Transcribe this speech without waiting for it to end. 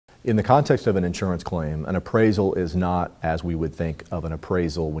In the context of an insurance claim, an appraisal is not as we would think of an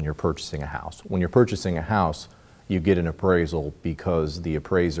appraisal when you're purchasing a house. When you're purchasing a house, you get an appraisal because the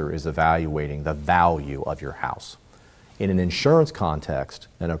appraiser is evaluating the value of your house. In an insurance context,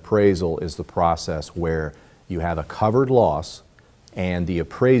 an appraisal is the process where you have a covered loss and the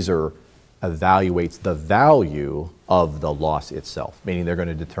appraiser evaluates the value of the loss itself, meaning they're going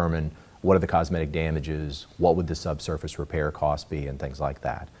to determine what are the cosmetic damages, what would the subsurface repair cost be, and things like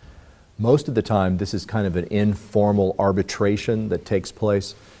that. Most of the time, this is kind of an informal arbitration that takes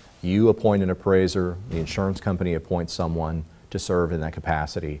place. You appoint an appraiser, the insurance company appoints someone to serve in that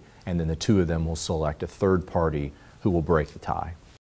capacity, and then the two of them will select a third party who will break the tie.